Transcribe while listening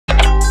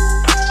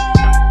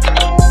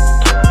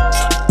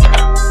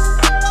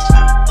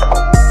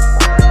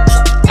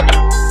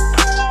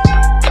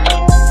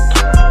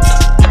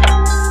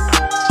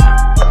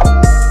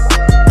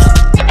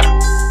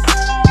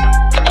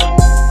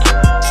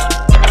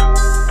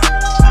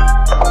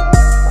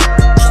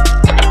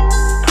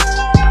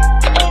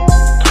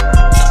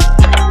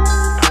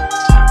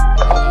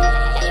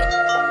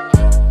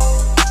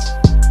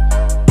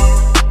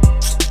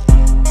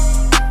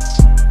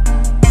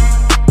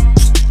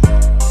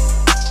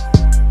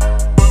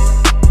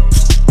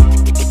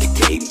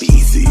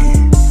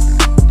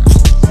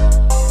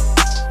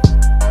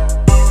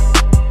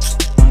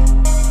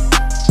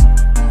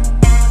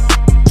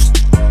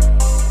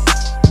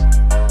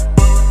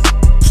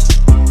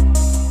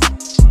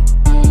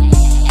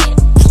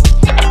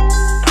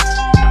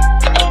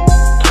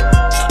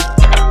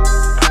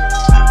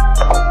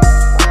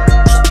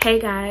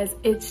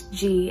it's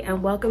G,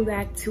 and welcome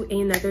back to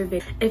another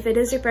video. If it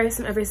is your first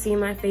time ever seeing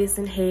my face,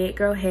 then hey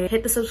girl, hey,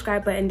 hit the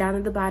subscribe button down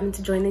at the bottom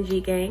to join the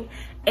G gang.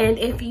 And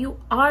if you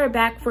are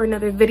back for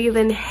another video,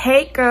 then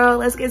hey girl,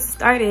 let's get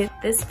started.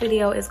 This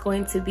video is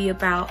going to be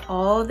about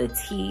all the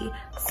tea.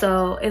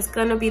 So it's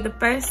gonna be the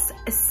first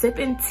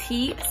Sippin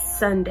Tea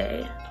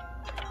Sunday.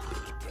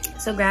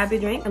 So grab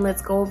your drink and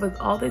let's go over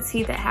all the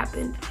tea that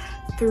happened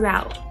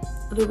throughout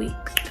the week.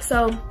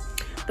 So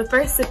the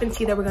first Sippin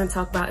Tea that we're going to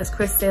talk about is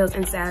Chris Sails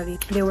and Savvy.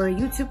 They were a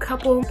YouTube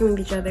couple with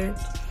each other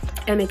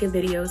and making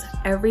videos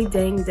every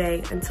dang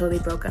day until they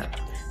broke up.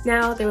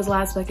 Now, there was a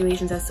lot of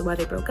speculations as to why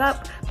they broke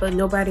up, but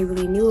nobody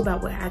really knew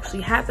about what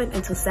actually happened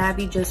until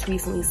Savvy just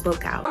recently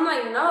spoke out. I'm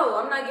like, no,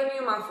 I'm not giving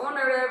you my phone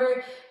or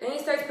whatever. Then he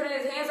starts putting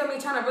his hands on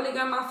me trying to really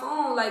get my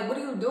phone. Like, what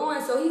are you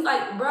doing? So he's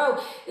like, bro,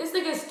 this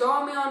nigga's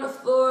throwing me on the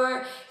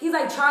floor. He's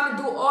like trying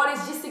to do all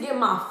this just to get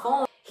my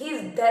phone.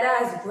 He's dead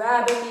ass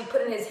grabbing me,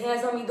 putting his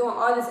hands on me, doing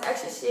all this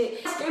extra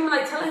shit. Screaming,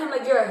 like telling him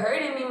like, you're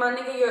hurting me, my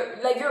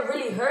nigga, you're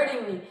really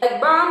hurting me. Like,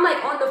 bro, I'm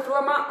like on the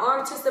floor, my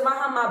arm twisted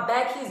behind my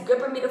back, he's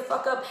gripping me the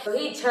fuck up. So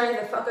he turns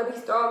the fuck up,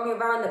 he's throwing me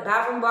around the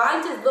bathroom, but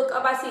I just look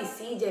up, I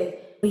see CJ.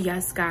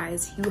 Yes,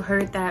 guys, you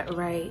heard that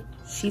right.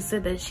 She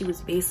said that she was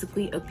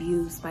basically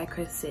abused by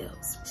Chris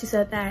Sails. She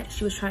said that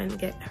she was trying to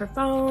get her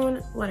phone,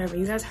 whatever.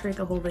 You guys heard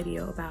the whole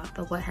video about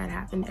what had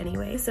happened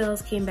anyway.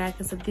 Sails came back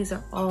and said these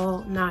are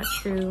all not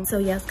true. So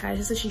yes, guys,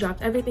 she said she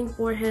dropped everything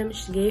for him.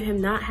 She gave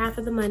him not half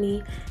of the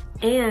money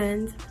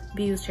and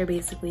abused her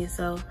basically.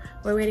 So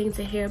we're waiting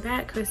to hear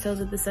back. Chris Sails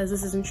says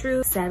this isn't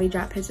true. Savvy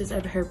dropped pictures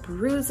of her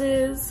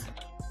bruises.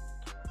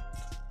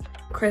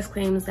 Chris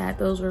claims that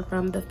those were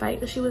from the fight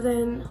that she was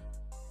in.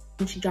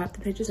 She dropped the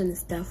pictures and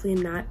it's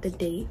definitely not the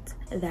date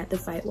that the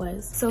fight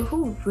was. So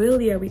who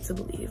really are we to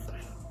believe?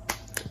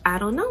 I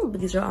don't know, but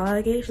these are all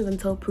allegations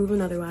until proven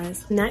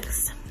otherwise.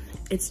 Next,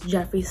 it's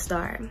Jeffree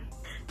Star.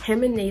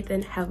 Him and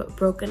Nathan have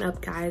broken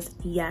up, guys.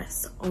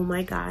 Yes. Oh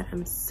my God,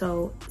 I'm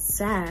so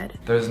sad.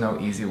 There's no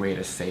easy way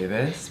to say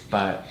this,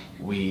 but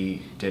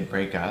we did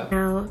break up.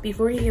 Now,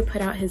 before he had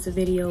put out his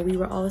video, we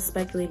were all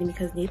speculating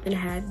because Nathan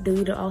had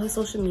deleted all his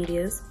social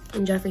medias,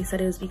 and Jeffree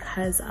said it was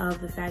because of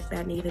the fact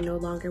that Nathan no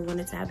longer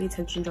wanted to have the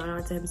attention drawn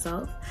onto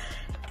himself.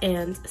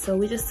 And so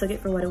we just took it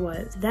for what it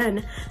was.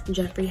 Then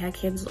Jeffree had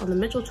canceled on the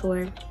Mitchell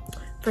tour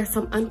for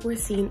some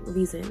unforeseen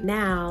reason.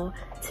 Now,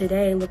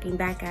 today, looking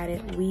back at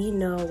it, we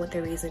know what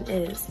the reason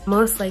is.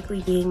 Most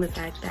likely being the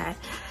fact that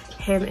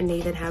him and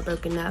Nathan have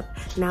broken up.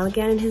 Now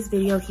again, in his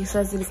video, he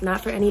says that it's not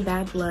for any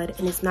bad blood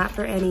and it's not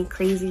for any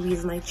crazy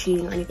reason like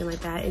cheating or anything like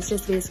that. It's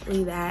just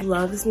basically that he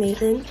loves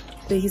Nathan,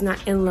 but he's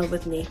not in love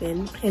with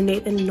Nathan. And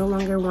Nathan no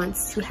longer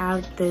wants to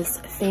have this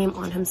fame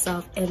on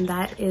himself, and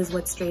that is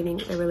what's straining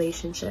the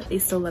relationship. They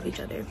still love each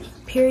other.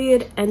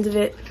 Period, end of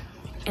it.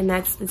 And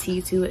that's the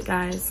tea to it,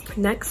 guys.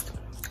 Next,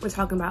 we're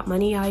talking about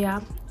Money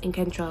Yaya and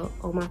Kentrell.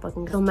 Oh my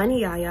fucking God. So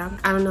Money Yaya,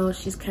 I don't know if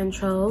she's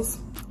Kentrell's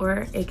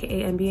or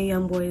aka NBA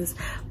YoungBoy's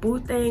boo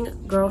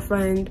thing,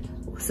 girlfriend,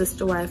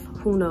 sister wife,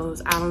 who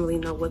knows. I don't really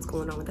know what's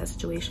going on with that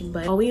situation,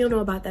 but all we know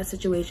about that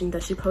situation is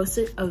that she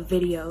posted a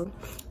video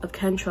of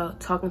Kentrell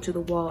talking to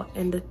the wall,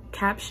 and the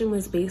caption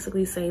was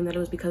basically saying that it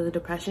was because of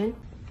depression.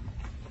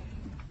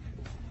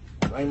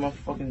 I ain't my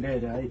fucking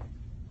dad.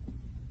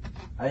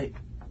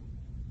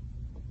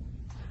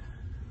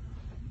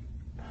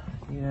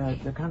 Yeah,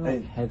 they're kind of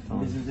like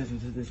headphones.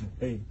 Listen.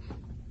 Hey,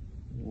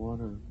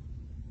 water's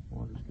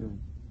good.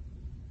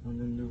 Nothing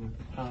to do with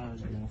the pod.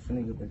 I'm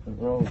finna get back on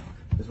the road.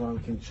 That's why I'm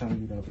trying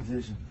to get out of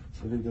position.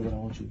 So this is what I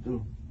want you to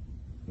do.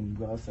 When you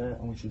go outside,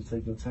 I want you to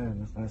take your time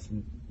and find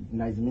some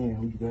nice men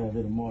who you can have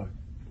at a mark.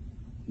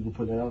 You can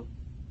put that out.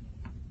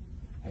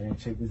 And then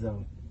check this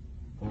out.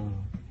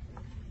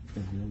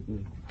 It's real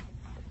good.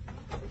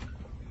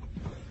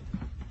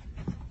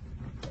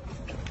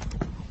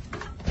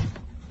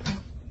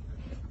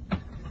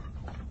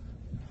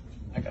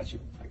 I got you.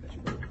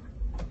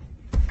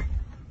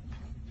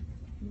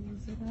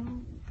 Is it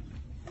out?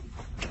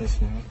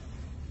 Yes, ma'am.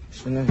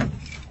 What's your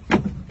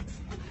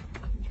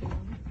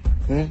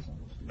name?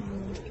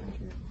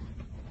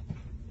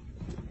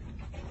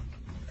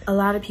 A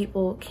lot of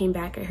people came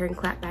back at her and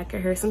clapped back at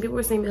her. Some people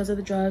were saying because of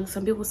the drugs.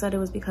 Some people said it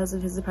was because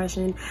of his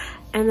depression.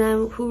 And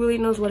then who really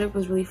knows what it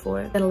was really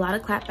for. But a lot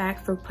of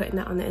clapback for putting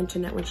that on the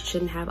internet when she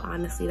shouldn't have,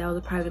 honestly. That was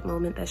a private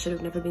moment that should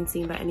have never been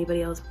seen by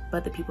anybody else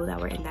but the people that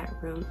were in that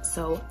room.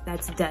 So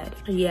that's dead.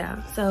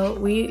 Yeah, so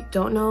we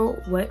don't know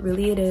what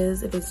really it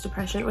is, if it's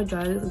depression or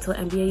drugs, until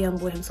NBA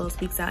YoungBoy himself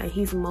speaks out. And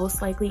he's most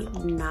likely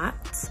not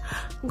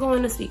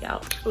going to speak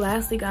out.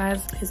 Lastly,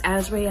 guys, is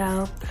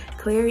Azrael,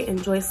 Clary, and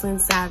Joycelyn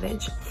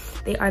Savage.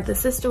 They are the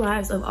sister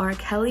wives of R.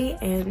 Kelly,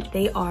 and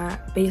they are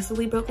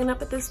basically broken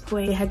up at this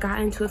point. They had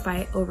gotten into a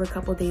fight over a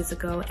couple days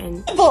ago,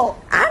 and evil.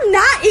 I'm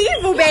not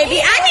evil, baby.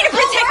 I need to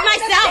protect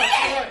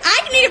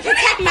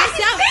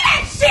myself.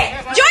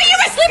 Joy, you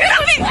were sleeping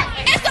with me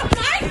as a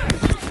minor.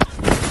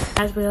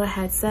 Azrael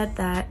had said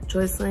that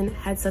Joycelyn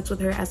had sex with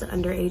her as an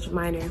underage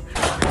minor.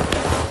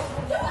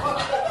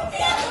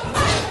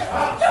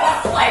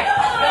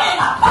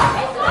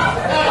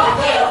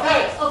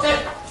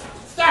 Okay,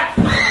 stop.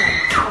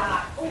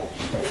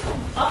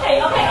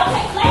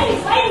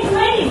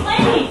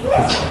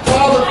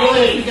 Call the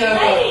police. You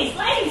got Ladies.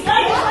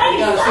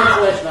 a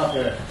situation up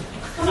here.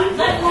 Come on,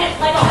 let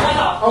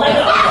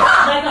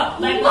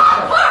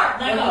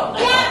go.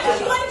 Yeah, because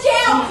you went to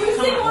jail. You were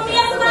sleeping with me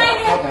as a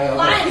minor.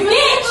 Lying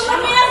bitch. You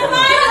sleeping with me as a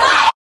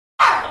minor.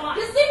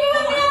 You're sleeping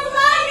with me as a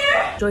minor.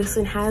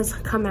 Joycelyn has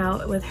come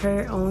out with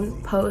her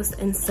own post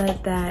and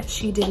said that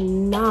she did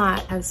not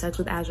have sex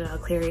with Azriel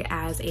Clary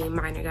as a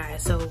minor,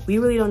 guys. So we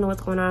really don't know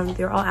what's going on.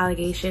 They're all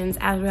allegations.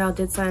 Azriel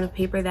did sign a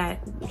paper that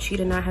she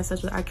did not have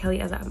sex with R.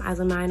 Kelly as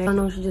a minor. I don't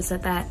know if she just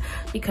said that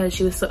because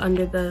she was still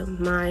under the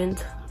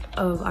mind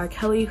of R.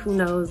 Kelly, who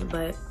knows,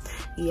 but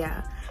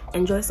yeah.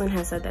 And Joycelyn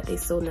has said that they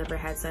still never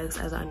had sex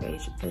as an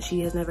underage, that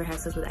she has never had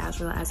sex with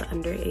Azriel as an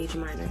underage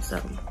minor.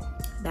 So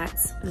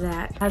that's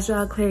that.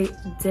 Azriel Clary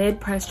did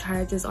press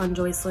charges on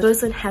Joycelyn.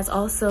 Joycelyn has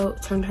also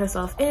turned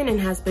herself in and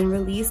has been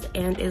released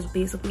and is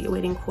basically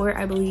awaiting court,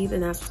 I believe,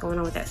 and that's what's going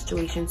on with that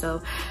situation.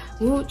 So,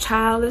 ooh,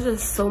 child, there's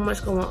just so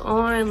much going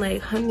on.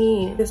 Like,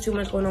 honey, there's too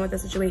much going on with that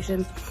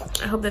situation.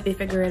 I hope that they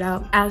figure it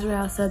out.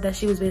 Azriel said that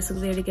she was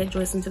basically there to get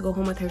Joycelyn to go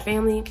home with her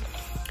family,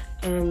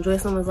 and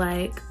Joycelyn was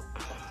like,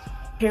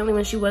 apparently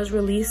when she was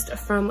released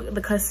from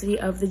the custody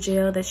of the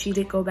jail, that she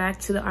did go back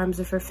to the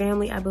arms of her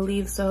family, I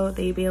believe. So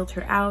they bailed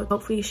her out.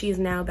 Hopefully she is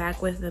now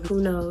back with them,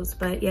 who knows.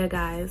 But yeah,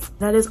 guys,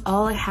 that is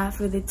all I have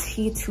for the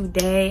tea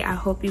today. I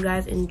hope you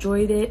guys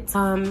enjoyed it.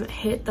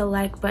 Hit the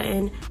like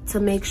button to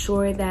make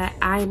sure that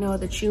I know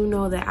that you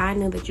know that I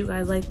know that you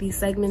guys like these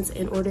segments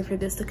in order for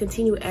this to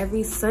continue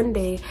every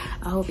Sunday.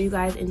 I hope you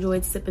guys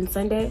enjoyed Sippin'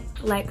 Sunday.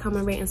 Like,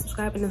 comment, rate, and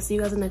subscribe, and I'll see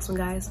you guys in the next one,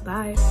 guys.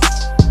 Bye.